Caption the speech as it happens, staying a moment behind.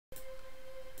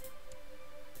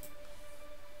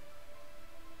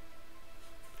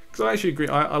because I actually agree.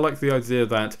 I like the idea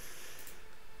that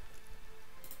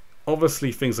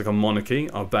obviously things like a monarchy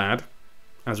are bad.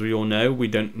 As we all know,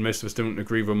 most of us don't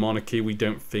agree with a monarchy. We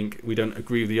don't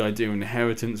agree with the idea of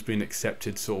inheritance being an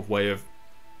accepted sort of way of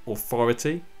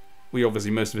authority. We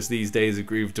obviously, most of us these days,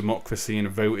 agree with democracy and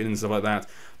voting and stuff like that.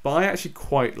 But I actually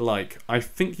I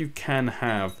think you can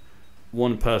have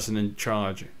one person in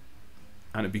charge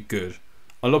and it'd be good.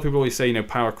 A lot of people always say,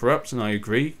 power corrupts, and I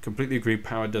agree, completely agree,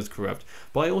 power does corrupt.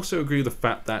 But I also agree with the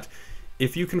fact that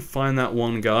if you can find that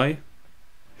one guy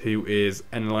who is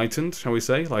enlightened, shall we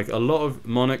say, like a lot of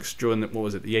monarchs during the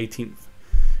 18th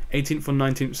or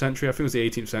 19th century, I think it was the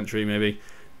 18th century maybe,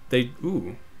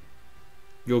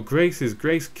 Your Grace's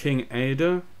Grace King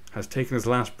Ada has taken his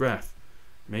last breath.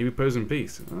 Maybe pose in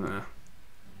peace.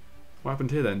 What happened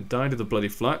here then? Died of the bloody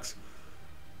flux.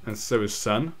 And so his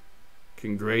son,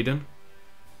 King Graydon,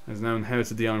 has now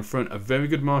inherited the Iron Throne. A very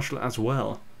good marshal as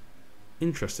well.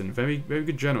 Interesting. Very, very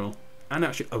good general. And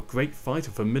actually a great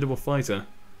fighter, formidable fighter.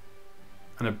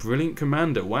 And a brilliant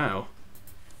commander. Wow.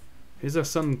 His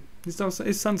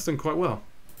son's done quite well.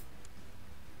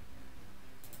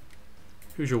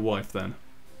 Who's your wife then?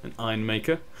 An iron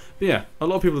maker. But yeah, a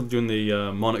lot of people during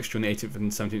the monarchs during the 18th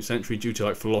and 17th century, due to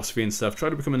like philosophy and stuff, try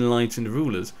to become enlightened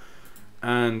rulers.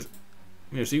 And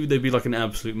so they'd be like an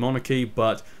absolute monarchy,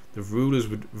 but the rulers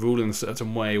would rule in a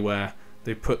certain way where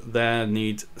they put their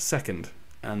needs second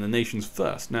and the nation's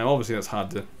first. Now obviously that's hard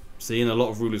to see, and a lot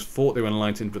of rulers thought they were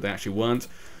enlightened but they actually weren't.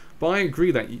 But I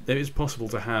agree that it is possible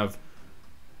to have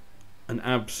an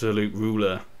absolute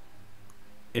ruler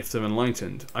if they're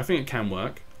enlightened. I think it can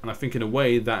work, and I think in a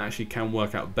way that actually can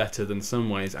work out better than some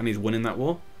ways, and he's winning that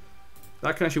war.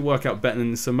 That can actually work out better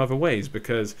than some other ways,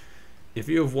 because if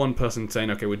you have one person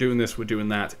saying, okay, we're doing this, we're doing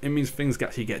that, it means things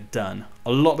actually get done.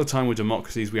 A lot of the time with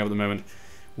democracies we have at the moment,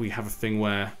 we have a thing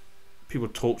where people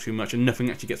talk too much and nothing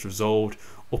actually gets resolved,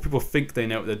 or people think they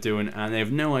know what they're doing and they have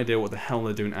no idea what the hell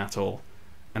they're doing at all.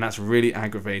 And that's really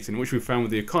aggravating, which we found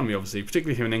with the economy, obviously,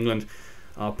 particularly here in England.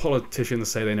 Our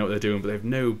politicians say they know what they're doing, but they have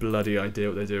no bloody idea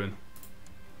what they're doing.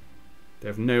 They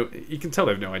have no... You can tell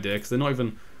they have no idea, because they're not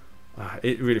even...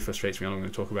 it really frustrates me. I'm not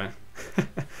going to talk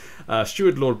about.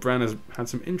 Steward Lord Bran has had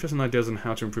some interesting ideas on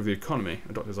how to improve the economy.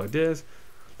 Adopt his ideas.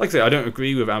 Like I say, I don't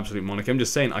agree with absolute monarchy. I'm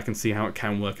just saying I can see how it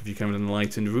can work if you become an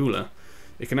enlightened ruler.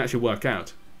 It can actually work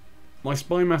out. My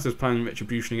spy master is planning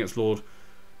retribution against Lord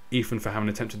Ethan for having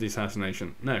attempted the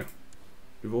assassination. No.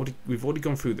 We've already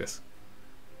gone through this.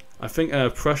 I think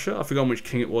Prussia, I forgot which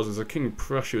king it was. As a king of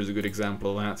Prussia is a good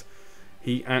example of that.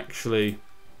 He actually...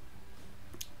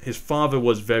 His father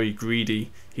was very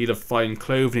greedy. He loved fine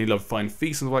clothing, he loved fine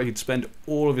feasts, and he'd spend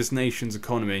all of his nation's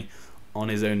economy on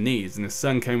his own needs. And his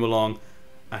son came along,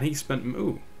 and he spent...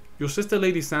 Ooh, your sister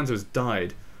Lady Sansa has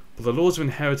died, but the laws of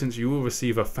inheritance you will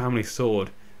receive a family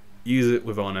sword. Use it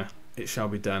with honour. It shall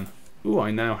be done. Ooh, I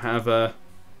now have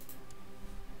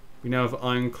we now have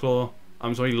Iron Claw.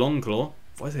 I'm sorry, Long Claw.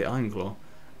 Why say Iron Claw?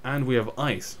 And we have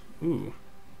Ice. Ooh.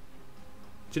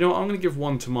 Do you know what? I'm going to give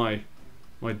one to my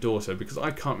daughter, because I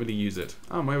can't really use it.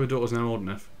 Oh, my other daughter's now old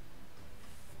enough.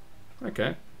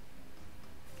 Okay.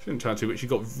 She didn't turn out too, but she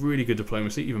got really good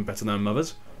diplomacy, even better than her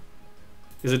mother's.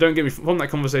 Because don't get me from that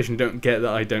conversation, don't get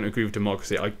that I don't agree with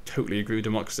democracy. I totally agree with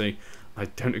democracy. I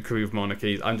don't agree with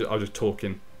monarchies. I'm just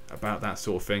talking about that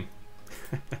sort of thing.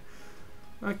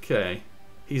 Okay.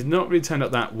 He's not really turned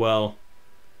out that well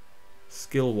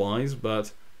skill-wise,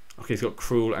 but... Okay, he's got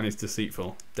cruel and he's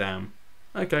deceitful. Damn.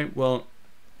 Okay, well...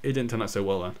 It didn't turn out so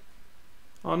well then.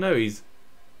 Oh no, he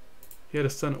had a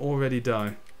son already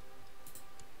die.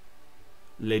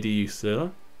 Lady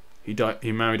Ursula.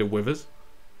 He married a Withers.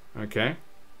 Okay.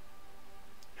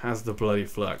 Has the bloody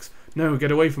flux. No,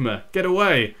 get away from her. Get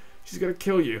away! She's gonna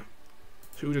kill you.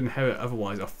 She would inherit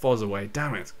otherwise. A Fossaway.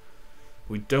 Damn it.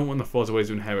 We don't want the Fossaways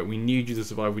to inherit. We need you to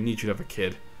survive. We need you to have a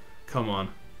kid. Come on.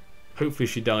 Hopefully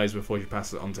she dies before she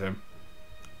passes it on to him.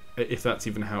 If that's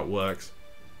even how it works.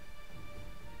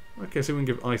 Okay, so we can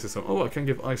give ice to some. Oh, I can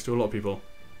give ice to a lot of people.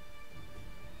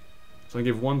 So I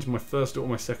give one to my first daughter,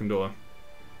 my second daughter.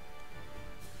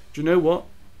 Do you know what?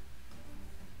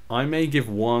 I may give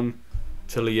one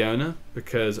to Leona,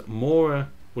 because Mora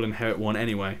will inherit one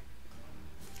anyway.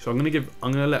 So I'm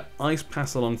gonna let ice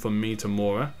pass along from me to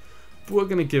Mora, but we're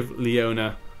gonna give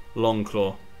Leona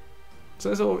Longclaw. So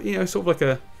it's all, sort of like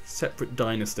a separate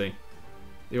dynasty.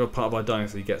 The other part of our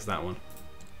dynasty gets that one.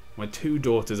 My two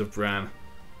daughters of Bran.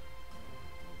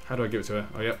 How do I give it to her?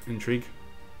 Oh, yep, intrigue.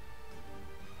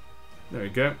 There we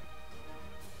go.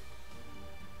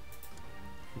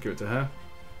 Give it to her.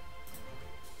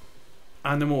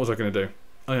 And then what was I going to do?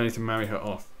 Oh, I need to marry her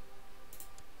off.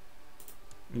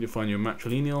 I need to find you a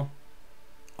matrilineal.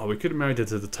 Oh, we could have married her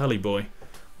to the Tully boy,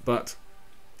 but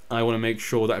I want to make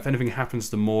sure that if anything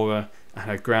happens to Mora and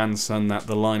her grandson, that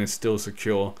the line is still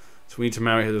secure. So we need to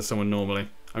marry her to someone normally.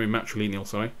 I mean, matrilineal,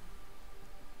 sorry.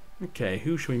 Okay,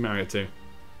 who should we marry her to?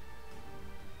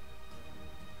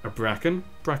 A Bracken.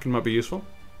 Bracken might be useful.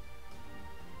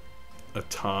 A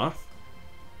Tarth.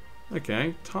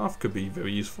 Okay, Tarth could be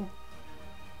very useful.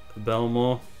 A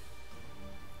Belmore.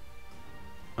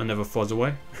 Another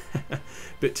Fozzaway.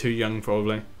 Bit too young,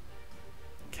 probably.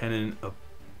 Kennen,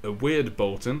 a weird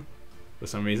Bolton, for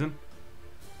some reason.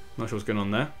 Not sure what's going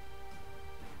on there.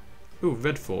 Ooh,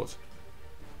 Redfort.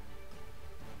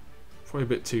 Probably a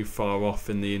bit too far off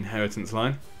in the inheritance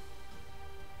line.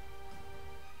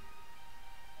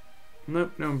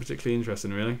 Nope, no one particularly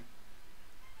interested, really.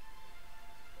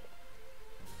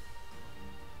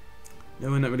 No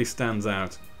one that really stands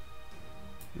out.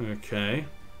 Okay.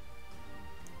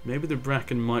 Maybe the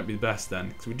Bracken might be best then,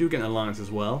 because we do get an alliance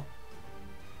as well.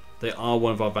 They are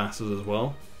one of our vassals as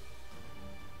well.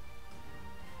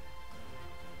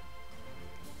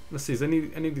 Let's see, is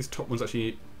any of these top ones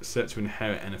actually set to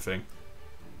inherit anything?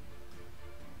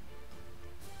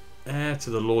 Heir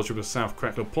to the Lordship of South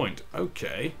Cracklow Point.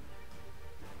 Okay.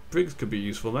 Briggs could be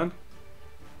useful then.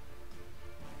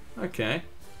 Okay.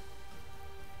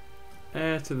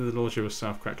 Heir to the Lordship of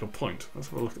South Cracklow Point. Let's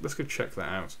have a look. Let's go check that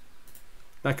out.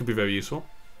 That could be very useful.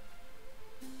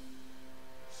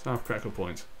 South Cracklow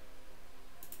Point.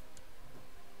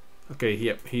 Okay,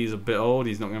 yep, he's a bit old.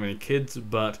 He's not going to have any kids,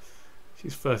 but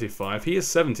she's 35. He is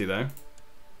 70 though.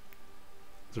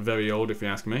 It's very old if you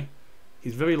ask me.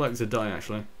 He's very likely to die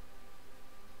actually.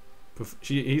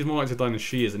 He's more likely to die than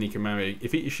she is, and he can marry.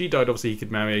 If she died, obviously he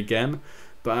could marry again.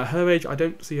 But at her age, I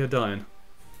don't see her dying.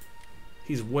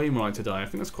 He's way more likely to die. I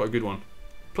think that's quite a good one.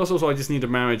 Plus, also, I just need a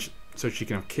marriage so she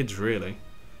can have kids, really.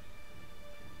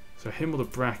 So him or the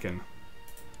Bracken?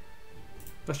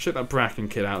 Let's check that Bracken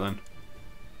kid out then.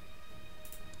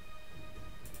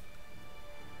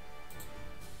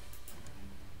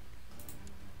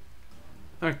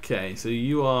 Okay, so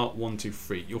you are 1, 2,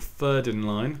 3. You're third in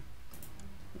line.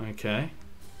 Okay.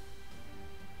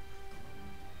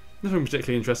 Nothing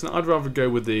particularly interesting. I'd rather go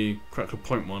with the Cracklow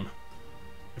Point one,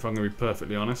 if I'm going to be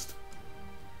perfectly honest.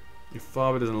 Your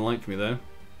father doesn't like me though.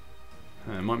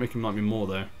 It might make him like me more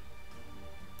though.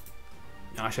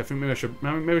 Actually, I think maybe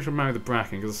I should marry the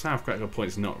Bracken, because the South Cracklow Point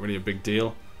is not really a big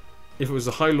deal. If it was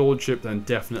a High Lordship, then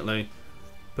definitely.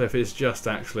 But if it's just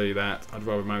actually that, I'd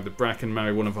rather marry the Bracken,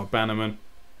 marry one of our bannermen.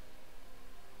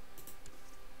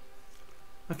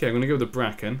 Okay, I'm going to go with the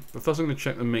Bracken, but first I'm going to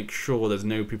check and make sure there's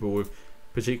no people with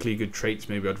particularly good traits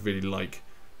maybe I'd really like.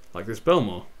 Like this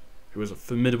Belmore, who is a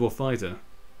formidable fighter.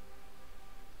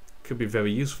 Could be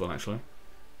very useful actually.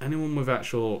 Anyone with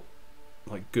actual,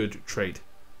 like, good trait.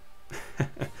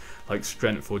 Like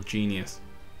strength or genius.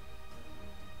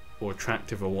 Or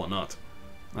attractive or whatnot.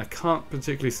 I can't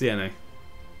particularly see any.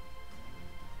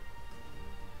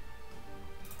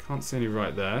 Can't see any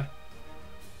right there.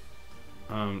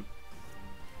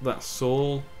 That's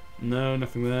Saul. No,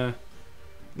 nothing there.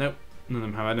 Nope, none of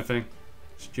them have anything.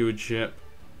 Stewardship.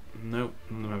 Nope,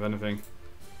 none of them have anything.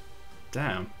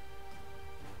 Damn.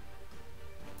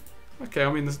 Okay,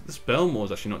 I mean, this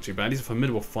Belmore's actually not too bad. He's a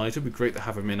formidable fighter. It'd be great to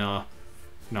have him in our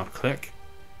clique.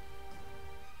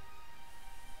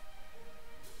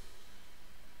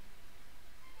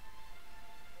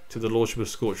 To the Lordship of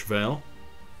Scorched Vale.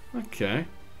 Okay.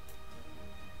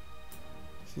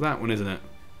 So that one, isn't it?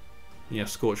 Yeah,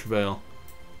 Scorched Vale.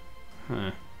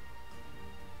 Huh.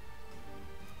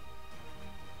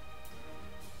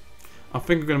 I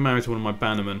think I'm going to marry to one of my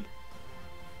bannermen.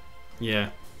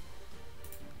 Yeah.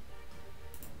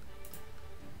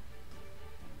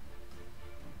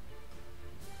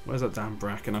 Where's that damn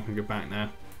Bracken? I can go back now.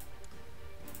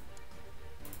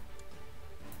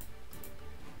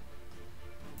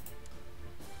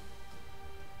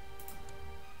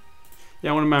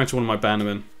 Yeah, I want to marry to one of my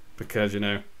bannermen because, you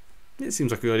know, it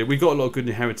seems like a good idea. We've got a lot of good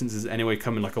inheritances anyway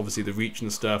coming, like obviously the Reach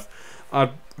and stuff.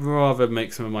 I'd rather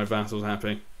make some of my vassals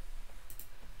happy.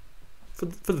 For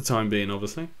the time being,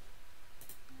 obviously.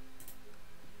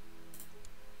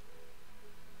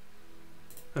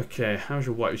 Okay, how's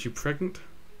your wife? Is she pregnant?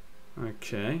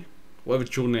 Okay. Whatever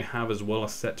children they have as well are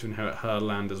set to inherit her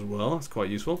land as well. That's quite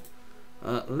useful.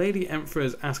 Lady Emperor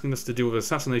is asking us to deal with an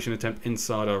assassination attempt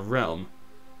inside our realm.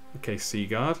 Okay,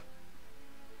 Seaguard.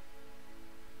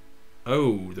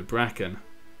 Oh, the Bracken.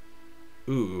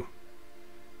 Ooh.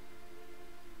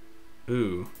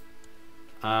 Ooh.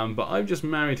 But I've just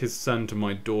married his son to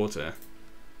my daughter.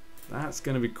 That's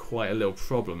going to be quite a little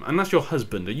problem. And that's your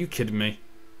husband. Are you kidding me?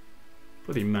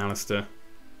 Bloody Malister.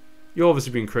 You're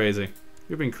obviously being crazy.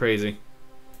 You're being crazy.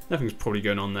 Nothing's probably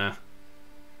going on there.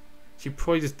 She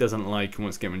probably just doesn't like and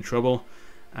wants to get him in trouble.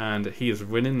 And he is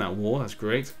winning that war. That's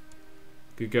great.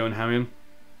 Good going, Harrion.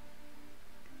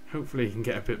 Hopefully he can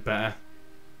get a bit better.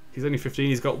 He's only 15.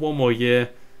 He's got one more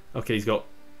year. Okay, he's got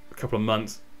a couple of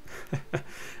months.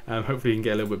 Hopefully he can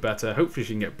get a little bit better. Hopefully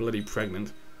she can get bloody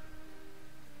pregnant.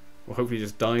 Or hopefully he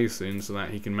just dies soon so that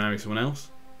he can marry someone else.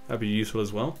 That'd be useful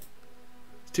as well.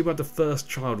 It's too bad the first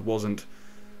child wasn't...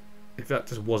 If that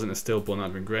just wasn't a stillborn,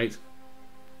 that'd been great.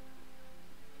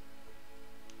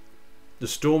 The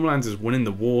Stormlands is winning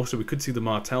the war, so we could see the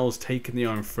Martells taking the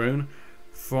Iron Throne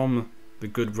from the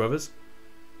Good Brothers.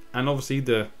 And obviously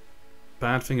the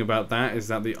bad thing about that is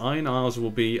that the Iron Isles will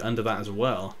be under that as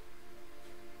well.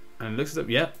 And it looks as if,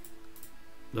 yep,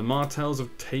 the Martells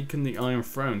have taken the Iron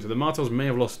Throne. So the Martells may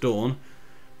have lost Dawn.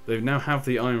 They now have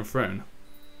the Iron Throne.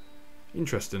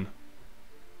 Interesting.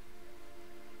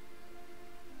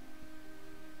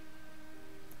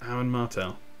 Aaron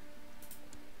Martell.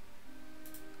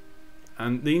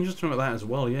 And the interesting thing about that as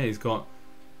well, yeah, he's got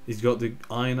the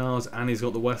Iron Isles and he's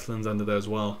got the Westlands under there as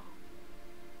well.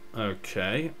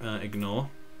 Okay, ignore.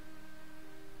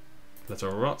 Let her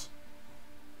rot.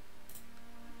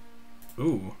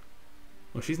 Ooh.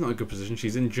 Well, she's not in a good position.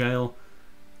 She's in jail,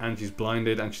 and she's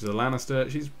blinded, and she's a Lannister.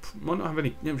 She might not have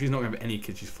any. No, she's not going to have any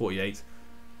kids. She's 48.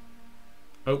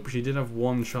 Oh, but she did have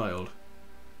one child.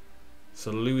 So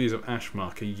Louis of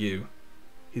Ashmark, a Yew.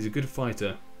 He's a good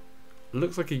fighter.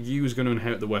 Looks like a Yew is going to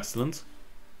inherit the Westlands.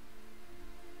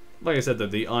 Like I said, though,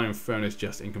 the Iron Throne is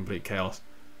just in complete chaos.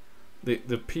 The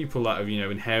people that have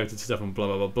inherited stuff and blah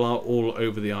blah blah blah all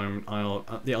over the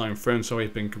Iron Throne. Sorry,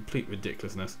 has been complete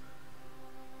ridiculousness.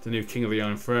 The new King of the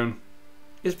Iron Throne.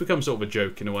 It's become sort of a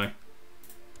joke in a way.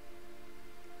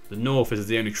 The North is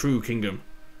the only true kingdom.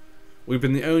 We've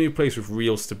been the only place with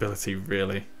real stability,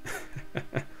 really.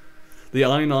 The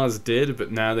Iron Isles did,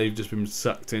 but now they've just been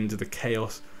sucked into the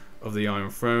chaos of the Iron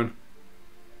Throne.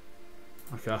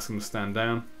 I can ask them to stand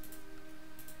down.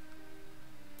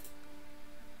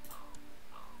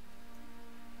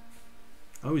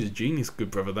 Oh, he's a genius, good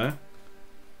brother there.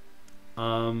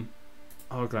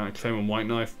 I'll go and claim on White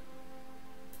Knife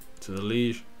to the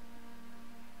Liege.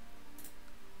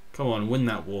 Come on, win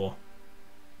that war.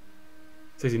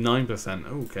 69%.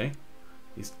 Oh, okay.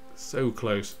 He's so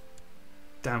close.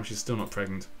 Damn, she's still not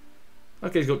pregnant.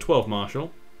 Okay, he's got 12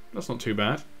 Marshal. That's not too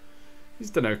bad. He's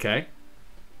done okay.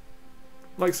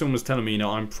 Like someone was telling me,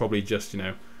 I'm probably just,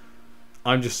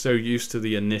 I'm just so used to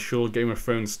the initial Game of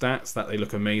Thrones stats that they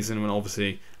look amazing when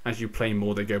obviously as you play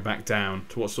more they go back down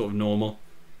to what's sort of normal.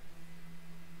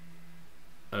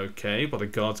 Okay, but the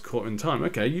guards caught in time.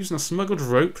 Okay, using a smuggled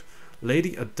rope,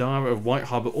 Lady Adara of White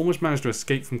Harbour almost managed to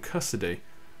escape from custody,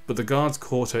 but the guards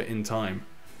caught her in time.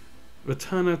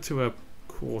 Return her to her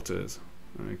quarters.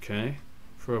 Okay,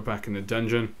 throw her back in the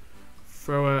dungeon.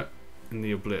 Throw her in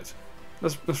the oblit.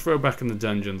 Let's throw her back in the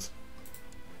dungeons.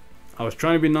 I was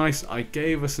trying to be nice. I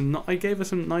gave her some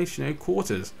nice,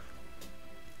 quarters.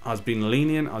 I was being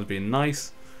lenient. I was being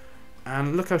nice,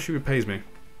 and look how she repays me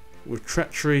with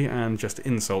treachery and just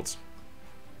insults.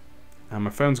 And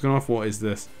my phone's gone off. What is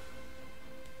this?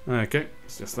 Okay,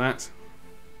 it's just that.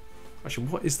 Actually,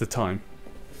 what is the time?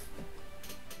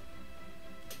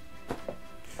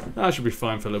 That should be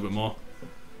fine for a little bit more.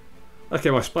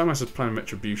 Okay, my Spymaster's planning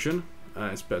retribution.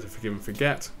 It's better to forgive and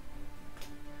forget.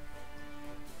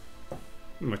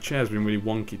 My chair's been really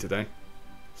wonky today.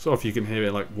 Sorry if you can hear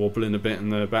it like wobbling a bit in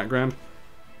the background.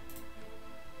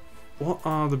 What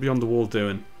are the Beyond the Wall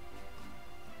doing?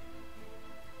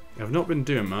 I've not been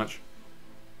doing much.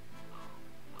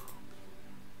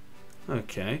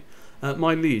 Okay.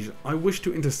 My liege, I wish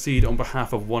to intercede on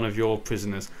behalf of one of your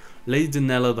prisoners. Lady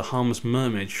Danella, the harmless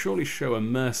mermaid. Surely show her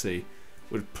mercy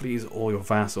would please all your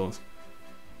vassals.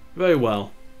 Very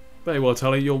well. Very well,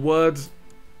 Tully. Your words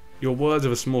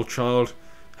of a small child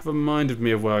have reminded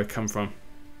me of where I come from.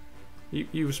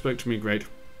 You spoke to me great.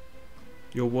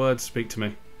 Your words speak to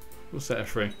me. We'll set her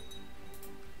free.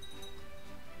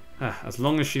 As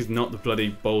long as she's not the bloody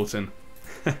Bolton,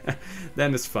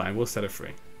 then it's fine. We'll set her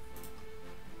free.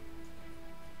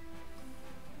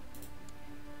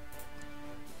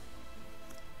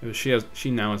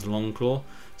 She now has Longclaw,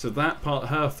 so that part of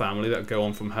her family that go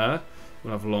on from her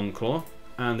will have Longclaw,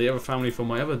 and the other family from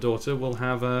my other daughter will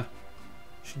have.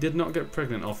 She did not get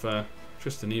pregnant off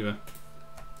Tristan either.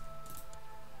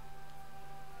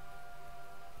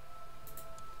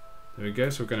 There we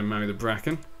go. So we're going to marry the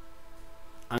Bracken.